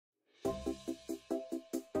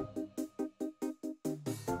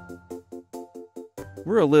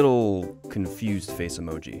We're a little confused face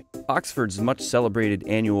emoji. Oxford's much celebrated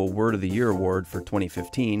annual Word of the Year award for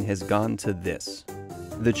 2015 has gone to this.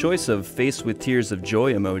 The choice of face with tears of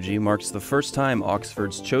joy emoji marks the first time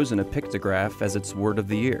Oxford's chosen a pictograph as its word of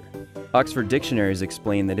the year. Oxford dictionaries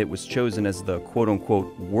explain that it was chosen as the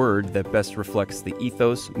quote-unquote word that best reflects the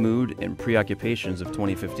ethos, mood, and preoccupations of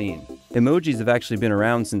 2015. Emojis have actually been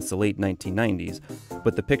around since the late 1990s,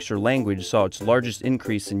 but the picture language saw its largest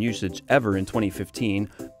increase in usage ever in 2015,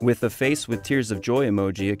 with the face with tears of joy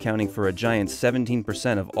emoji accounting for a giant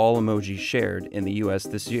 17% of all emojis shared in the US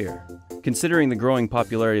this year. Considering the growing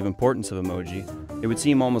popularity and importance of emoji, it would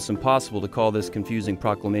seem almost impossible to call this confusing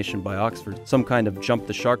proclamation by Oxford some kind of jump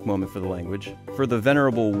the shark moment for the language. For the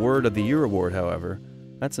venerable Word of the Year award, however,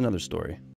 that's another story.